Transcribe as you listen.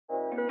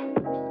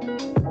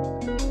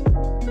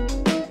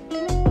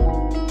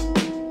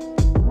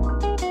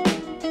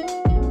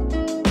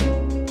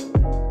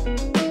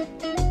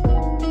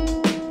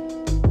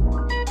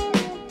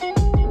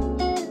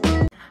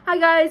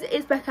guys,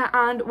 it's Becca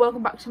and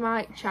welcome back to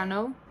my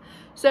channel.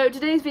 So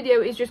today's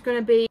video is just going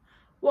to be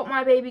what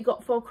my baby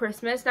got for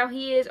Christmas. Now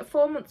he is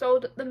 4 months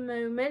old at the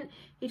moment.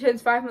 He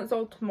turns 5 months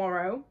old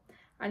tomorrow,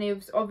 and he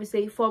was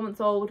obviously 4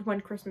 months old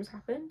when Christmas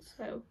happened.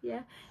 So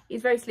yeah,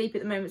 he's very sleepy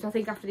at the moment, so I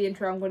think after the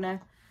intro I'm going to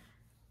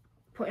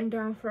put him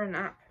down for a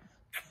nap.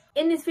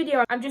 In this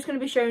video I'm just going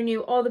to be showing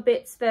you all the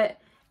bits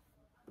that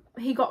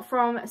he got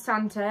from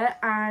Santa,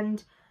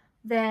 and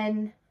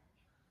then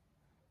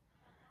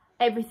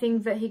everything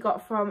that he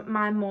got from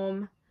my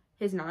mum,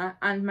 his nana,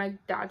 and my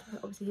dad,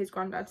 obviously his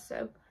granddad.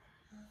 So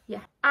yeah,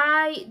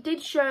 I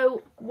did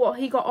show what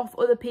he got off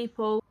other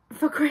people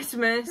for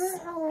Christmas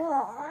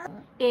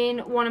in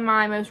one of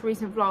my most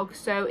recent vlogs,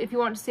 so if you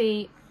want to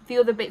see the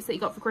other bits that he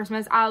got for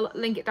Christmas, I'll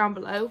link it down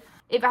below.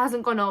 If it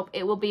hasn't gone up,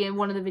 it will be in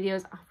one of the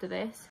videos after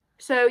this.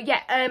 So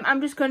yeah,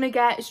 I'm just going to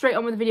get straight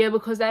on with the video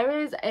because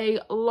there is a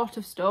lot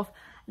of stuff.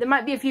 There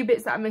might be a few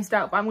bits that I missed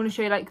out, but I'm going to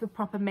show you like the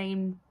proper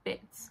main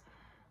bits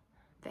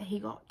that he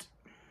got.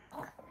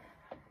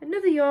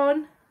 Another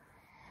yawn.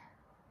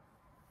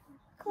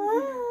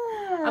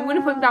 I'm going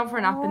to put him down for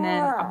a nap and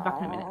then I'll be back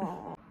in a minute.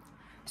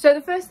 So the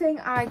first thing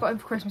I got him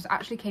for Christmas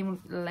actually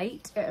came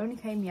late. It only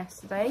came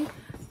yesterday,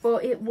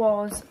 but it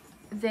was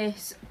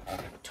this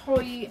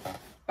toy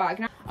bag.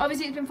 Now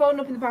obviously it's been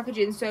folded up in the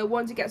packaging, so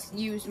once it gets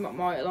used and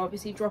more, it'll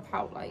obviously drop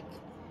out, like,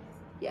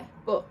 yeah,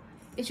 but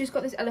it's just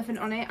got this elephant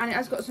on it and it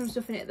has got some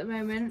stuff in it at the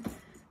moment,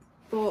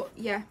 but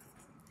yeah,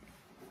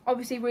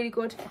 obviously really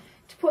good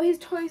to put his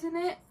toys in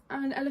it,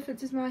 and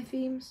elephants is my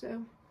theme.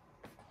 So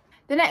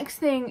the next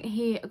thing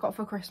he got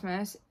for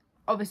Christmas,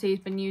 obviously he's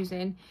been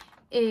using,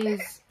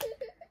 is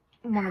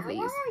one of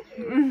these.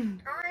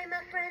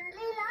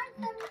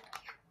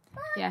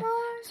 Yeah,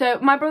 so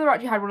my brother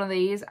actually had one of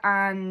these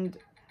and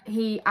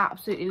he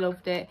absolutely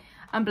loved it,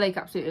 and Blake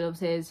absolutely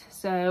loves his,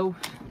 so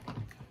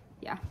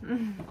yeah.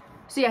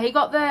 So yeah, he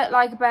got the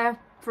Like a Bear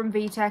from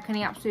VTech and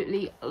he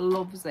absolutely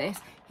loves this.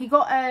 He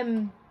got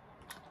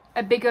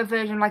a bigger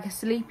version, like a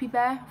Sleepy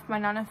Bear, for my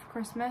nana for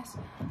Christmas,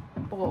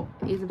 but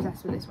he's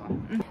obsessed with this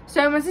one.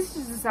 So my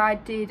sister's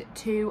decided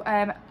to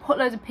put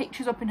loads of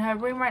pictures up in her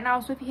room right now,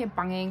 so if you hear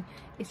banging,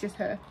 it's just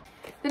her.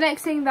 The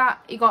next thing that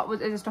he got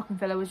was, as a stocking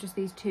filler, was just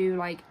these two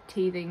like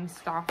teething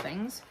star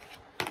things.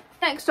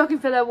 Next stocking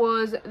filler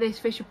was this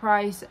Fisher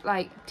Price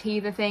like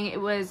teether thing. It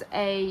was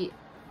a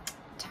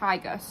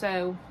tiger,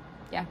 so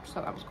yeah, just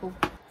thought that was cool.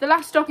 The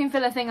last stocking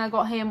filler thing I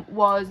got him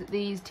was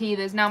these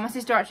teethers. Now my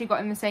sister actually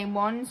got him the same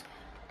ones,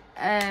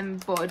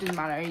 but it doesn't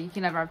matter, you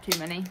can never have too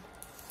many.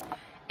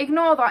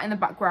 Ignore that in the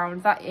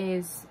background, that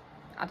is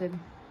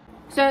Adam.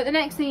 So the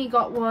next thing he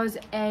got was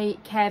a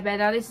Care Bear.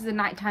 Now this is a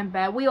nighttime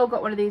bear. We all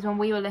got one of these when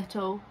we were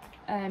little,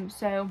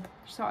 so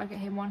just thought I'd get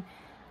him one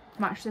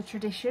to match the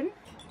tradition.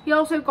 He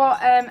also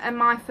got a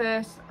My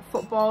First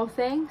football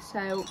thing,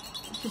 so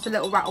it's just a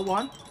little rattle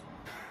one.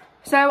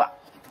 So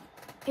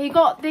he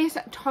got this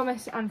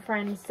Thomas and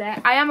Friends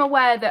set. I am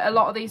aware that a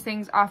lot of these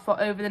things are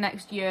for over the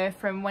next year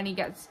from when he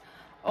gets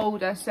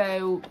older,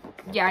 so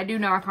yeah, I do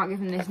know I can't give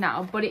him this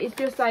now, but it is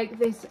just like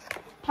this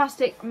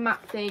plastic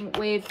mat thing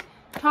with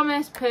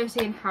Thomas,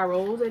 Percy and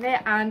Harold in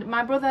it, and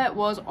my brother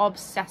was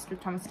obsessed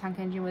with Thomas the Tank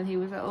Engine when he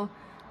was little,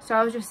 so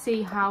I'll just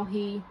see how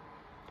he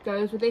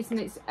goes with this, and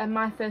it's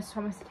My First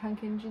Thomas the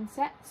Tank Engine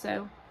set,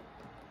 so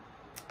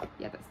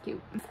yeah, that's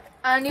cute.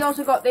 And he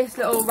also got this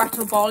little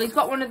rattle ball. He's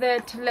got one of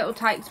the little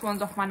Tykes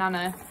ones off my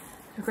nana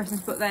for Christmas,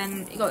 but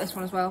then he got this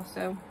one as well,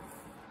 so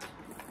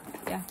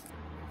yeah.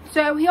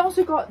 So he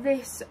also got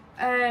this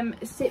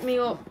Sit Me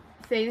Up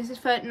thing. This is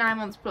for 9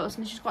 months plus,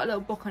 and it's just got a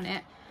little book on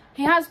it.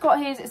 He has got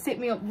his Sit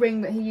Me Up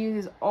ring that he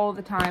uses all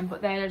the time,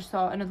 but then I just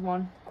thought another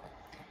one,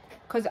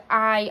 because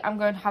I am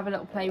going to have a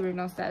little playroom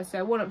downstairs,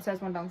 so one upstairs,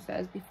 one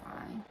downstairs, be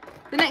fine.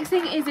 The next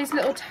thing is this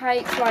little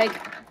Tykes like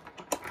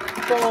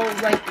ball,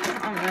 like,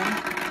 I don't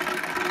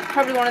know,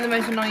 probably one of the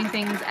most annoying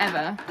things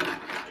ever,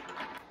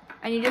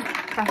 and you just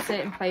press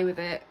it and play with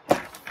it,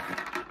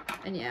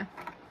 and yeah,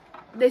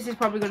 this is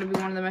probably going to be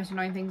one of the most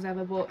annoying things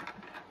ever, but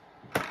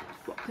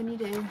what can you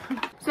do?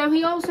 So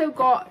he also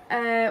got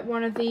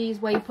one of these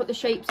where you put the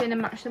shapes in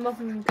and match them up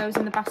and it goes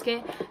in the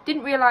basket.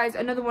 Didn't realise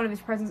another one of his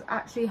presents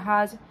actually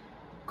has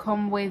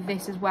come with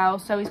this as well,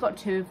 so he's got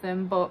two of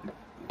them, but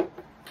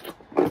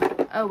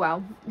oh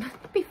well,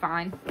 be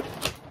fine.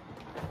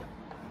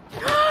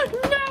 No!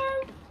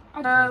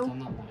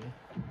 No!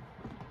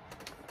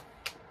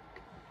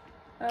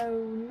 Oh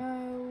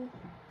no.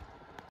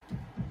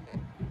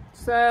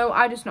 So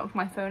I just knocked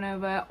my phone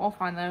over, all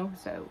fine though,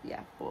 so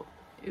yeah, but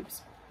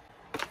oops.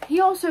 He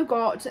also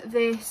got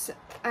this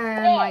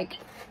like,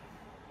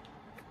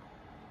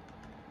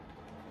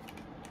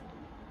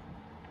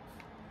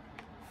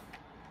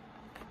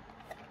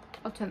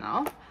 I'll turn that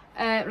off,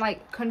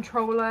 like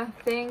controller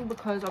thing,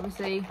 because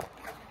obviously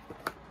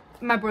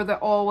my brother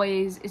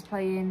always is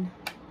playing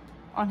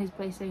on his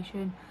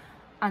PlayStation,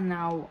 and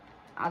now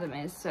Adam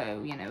is,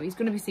 so you know he's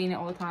going to be seeing it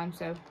all the time,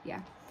 so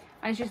yeah,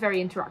 and it's just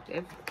very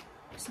interactive.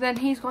 So then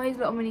he's got his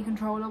little mini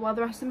controller while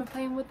the rest of them are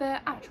playing with their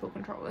actual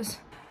controllers.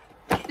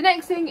 The The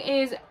next thing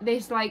is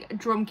this like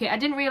drum kit. I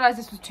didn't realise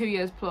this was 2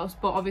 years plus,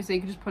 but obviously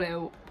you can just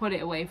put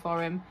it away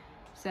for him.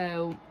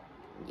 So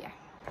yeah,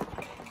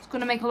 it's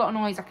gonna make a lot of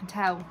noise, I can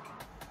tell.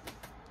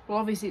 Well,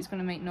 obviously it's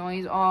gonna make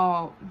noise.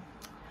 Oh,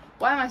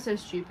 why am I so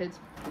stupid?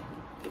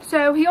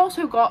 So he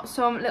also got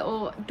some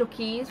little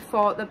duckies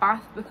for the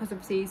bath, because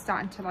obviously he's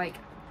starting to like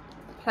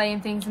play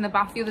in things in the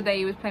bath. The other day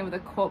he was playing with a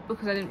cup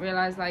because I didn't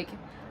realise like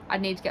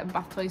I'd need to get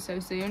bath toys so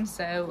soon.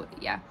 So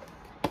yeah,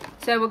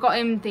 so we got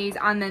him these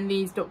and then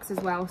these ducks as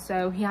well,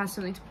 so he has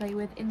something to play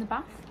with in the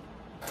bath.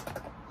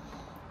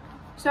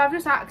 So I've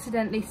just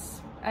accidentally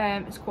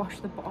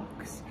squashed the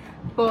box,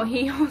 but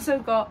he also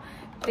got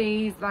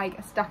these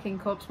like stacking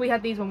cups. We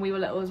had these when we were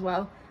little as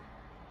well,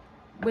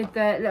 with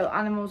the little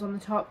animals on the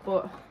top.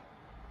 But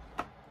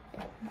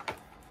yeah.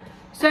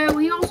 So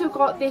he also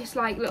got this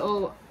like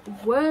little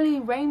whirly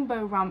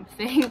rainbow ramp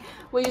thing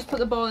where you just put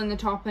the ball in the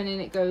top and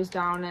then it goes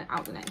down and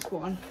out the next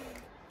one,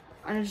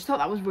 and I just thought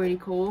that was really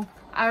cool.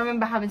 I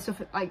remember having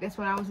stuff like this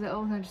when I was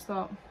little, and I just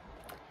thought,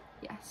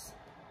 yes,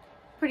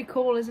 pretty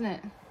cool, isn't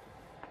it?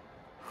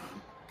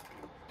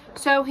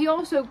 So he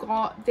also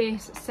got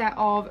this set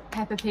of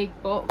Peppa Pig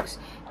books.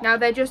 Now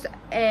they're just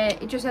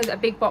it just has a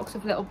big box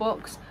of little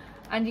books,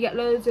 and you get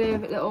loads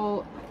of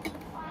little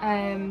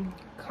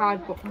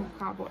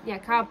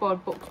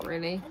cardboard books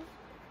really,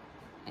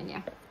 and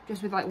yeah,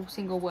 just with like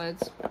single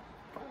words,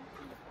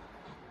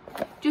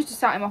 just to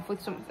start him off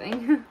with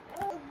something.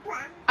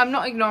 I'm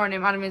not ignoring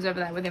him, Adam is over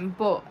there with him,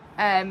 but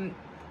I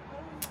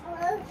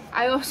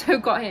also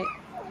got it,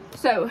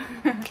 so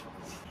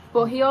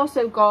but he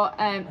also got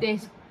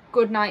this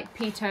Goodnight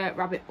Peter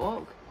Rabbit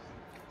book.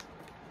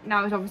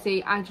 Now it's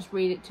obviously I just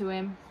read it to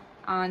him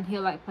and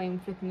he'll like playing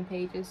flipping the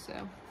pages,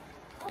 so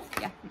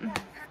yeah.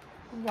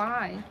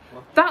 Why?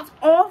 That's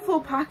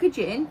awful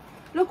packaging.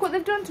 Look what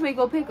they've done to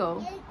Wiggle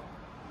Piggle.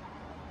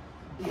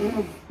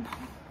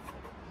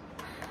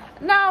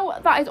 Now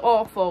that is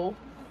awful.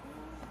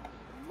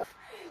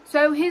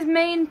 So his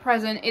main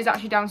present is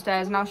actually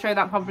downstairs, and I'll show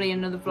that probably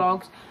in other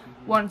vlogs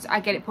once I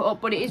get it put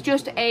up, but it is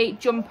just a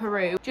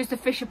jumperoo, just a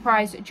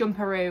Fisher-Price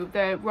jumperoo,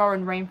 the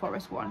Roaring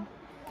Rainforest one.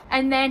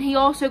 And then he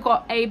also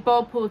got a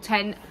ball pool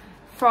tent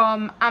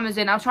from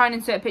Amazon. I'll try and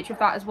insert a picture of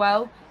that as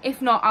well.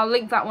 If not, I'll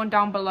link that one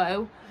down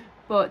below.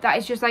 But that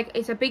is just like,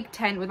 it's a big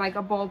tent with like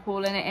a ball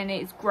pool in it, and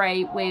it's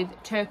grey with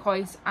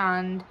turquoise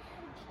and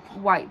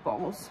white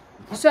balls.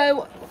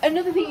 So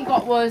another thing he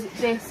got was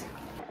this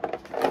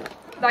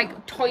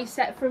like toy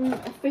set from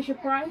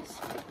Fisher-Price.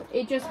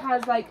 It just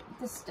has like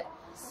the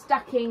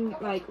stacking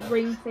like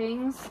ring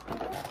things.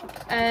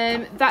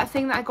 That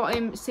thing that I got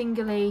him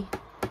singly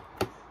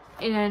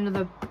in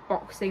another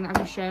box thing that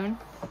I've just shown.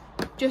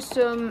 Just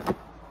some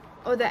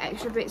other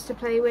extra bits to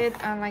play with,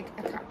 and like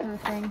a caterpillar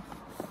thing.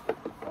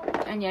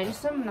 And yeah,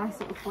 just some nice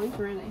little toys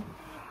really.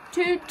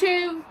 Toot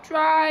toot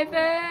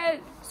drivers!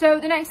 So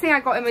the next thing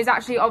I got him is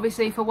actually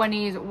obviously for when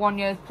he's 1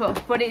 year plus,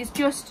 but it's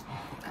just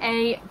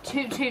a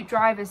toot toot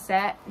driver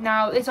set.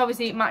 Now this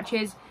obviously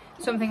matches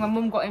something my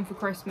mum got him for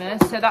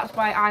Christmas, so that's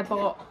why I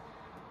bought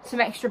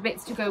some extra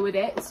bits to go with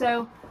it.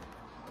 So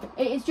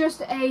it is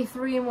just a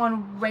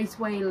 3-in-1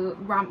 raceway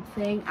ramp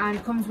thing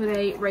and comes with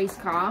a race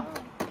car.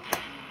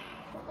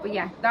 But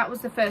yeah, that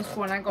was the first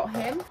one I got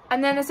him.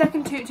 And then the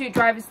second toot toot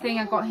drivers thing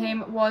I got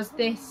him was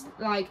this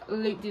like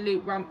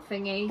loop-de-loop ramp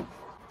thingy.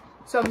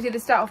 So obviously they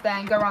start off there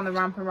and go around the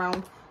ramp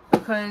around,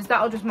 because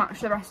that'll just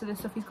match the rest of the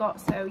stuff he's got.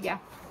 So yeah.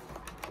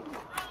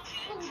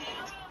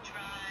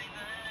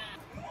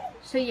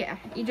 So yeah,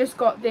 he just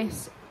got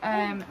this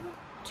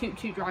toot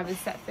toot drivers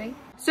set thing.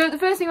 So the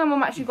first thing my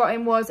mum actually got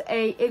him was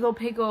a Iggle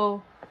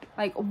Piggle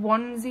like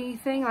onesie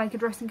thing, like a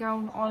dressing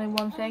gown all in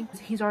one thing.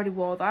 He's already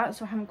wore that,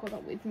 so I haven't got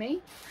that with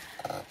me.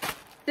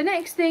 The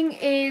next thing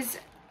is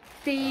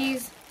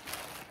this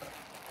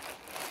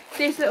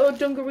little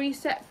dungaree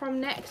set from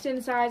Next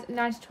in size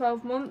 9 to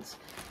 12 months.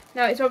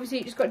 Now it's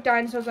obviously just got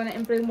dinosaurs on it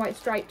and blue and white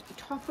striped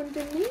top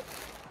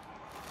underneath.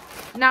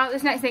 Now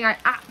this next thing I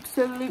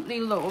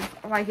absolutely love,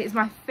 like it's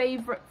my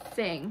favourite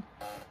thing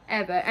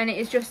ever, and it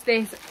is just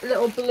this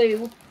little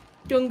blue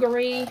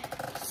dungaree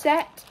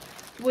set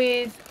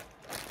with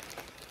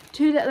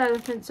 2 little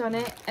elephants on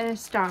it and a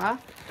star,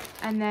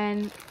 and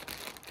then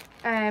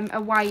a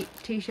white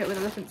t-shirt with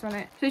elephants on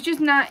it. So it's just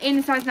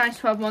in size 9 to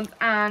 12 months,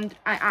 and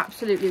I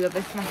absolutely love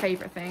this. It's my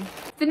favourite thing.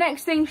 The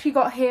next thing she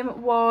got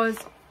him was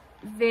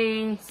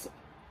this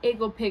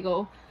Iggle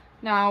Piggle.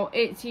 Now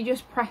it's, you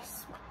just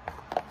press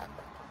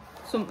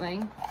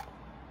something.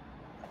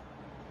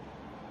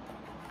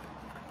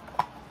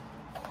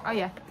 Oh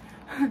yeah.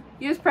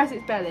 You just press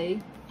its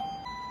belly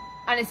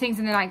and it sings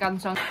in the Night Garden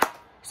song.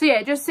 So yeah,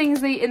 it just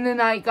sings the In the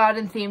Night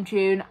Garden theme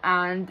tune,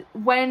 and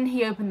when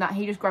he opened that,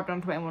 he just grabbed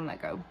onto it and wouldn't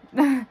let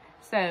go.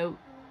 So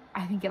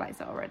I think he likes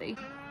it already.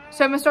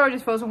 So my storage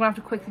is full, so I'm gonna have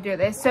to quickly do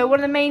this. So one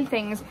of the main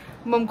things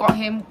Mum got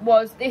him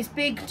was this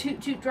big toot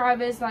toot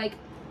drivers like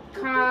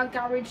car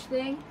garage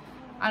thing,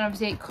 and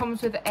obviously it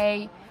comes with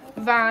a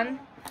van.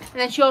 And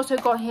then she also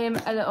got him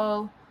a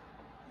little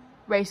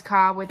race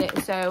car with it,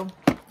 so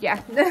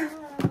yeah.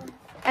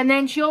 And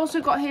then she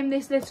also got him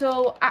this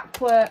little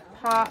aqua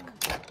Park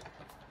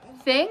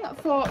thing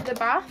for the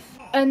bath.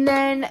 And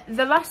then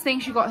the last thing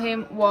she got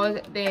him was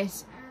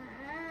this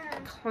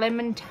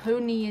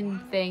Clementonian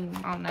thing.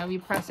 I don't know, you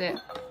press it.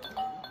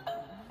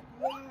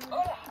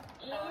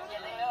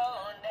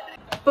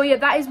 But yeah,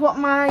 that is what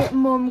my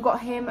mum got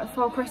him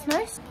for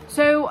Christmas.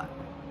 So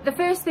the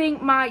first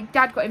thing my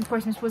dad got him for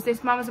Christmas was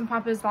this Mamas and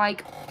Papas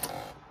like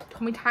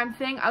tummy time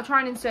thing. I'll try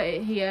and insert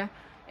it here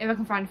if I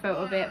can find a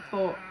photo of it,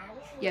 but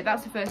yeah,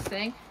 that's the first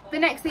thing. The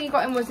next thing he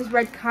got him was this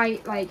red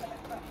kite like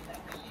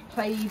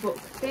playbook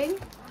thing.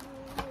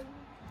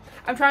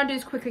 I'm trying to do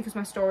this quickly because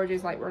my storage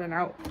is like running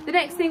out. The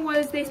next thing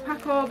was this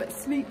pack of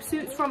sleep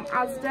suits from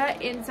Asda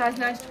in size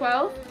 9 to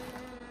 12.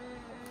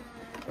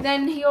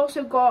 Then he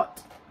also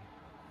got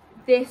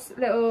this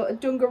little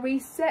dungaree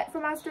set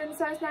from Asda in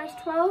size 9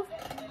 to 12.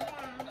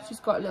 It's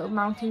just got little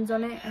mountains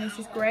on it and it's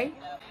just grey.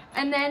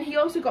 And then he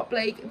also got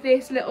Blake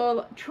this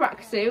little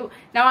tracksuit.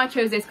 Now I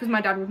chose this because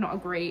my dad would not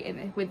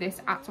agree with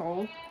this at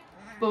all.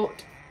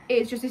 But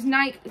it's just this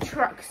Nike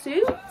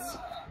tracksuit.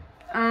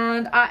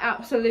 And I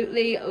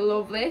absolutely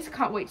love this.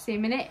 Can't wait to see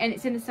him in it. And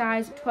it's in the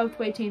size 12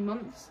 to 18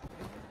 months.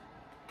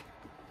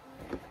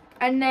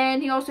 And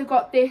then he also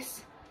got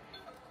this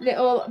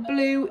little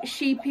blue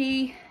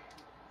sheepy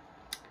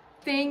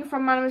thing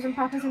from Mamas and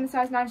Papas in the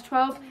size 9 to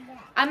 12.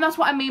 And that's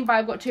what I mean by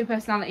I've got two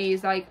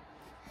personalities. Like,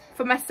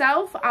 for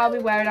myself, I'll be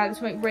wearing either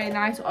something really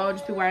nice or I'll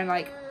just be wearing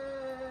like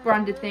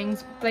branded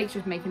things. Blake's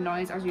just making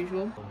noise as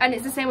usual. And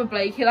it's the same with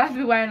Blake. He'll either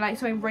be wearing like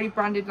something really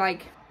branded,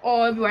 like,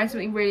 or he'll be wearing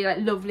something really like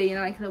lovely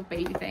and like a little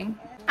baby thing.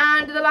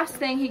 And the last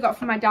thing he got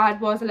from my dad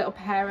was a little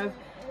pair of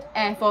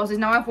Air Forces.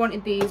 Now I've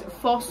wanted these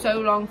for so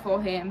long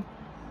for him,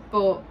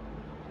 but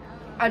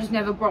I just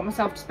never brought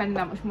myself to spend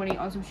that much money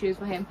on some shoes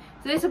for him.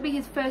 So this will be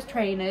his first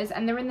trainers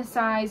and they're in the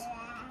size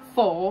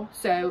 4,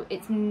 so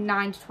it's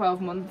 9 to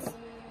 12 months.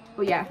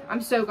 But yeah,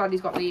 I'm so glad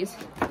he's got these.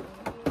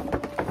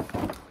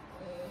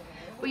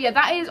 But yeah,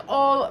 that is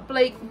all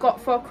Blake got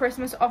for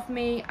Christmas off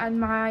me and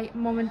my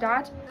mum and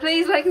dad.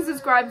 Please like and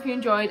subscribe if you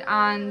enjoyed,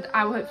 and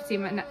I will hope to see you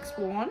in my next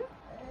one.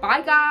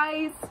 Bye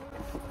guys.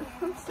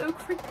 I'm so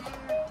cringy.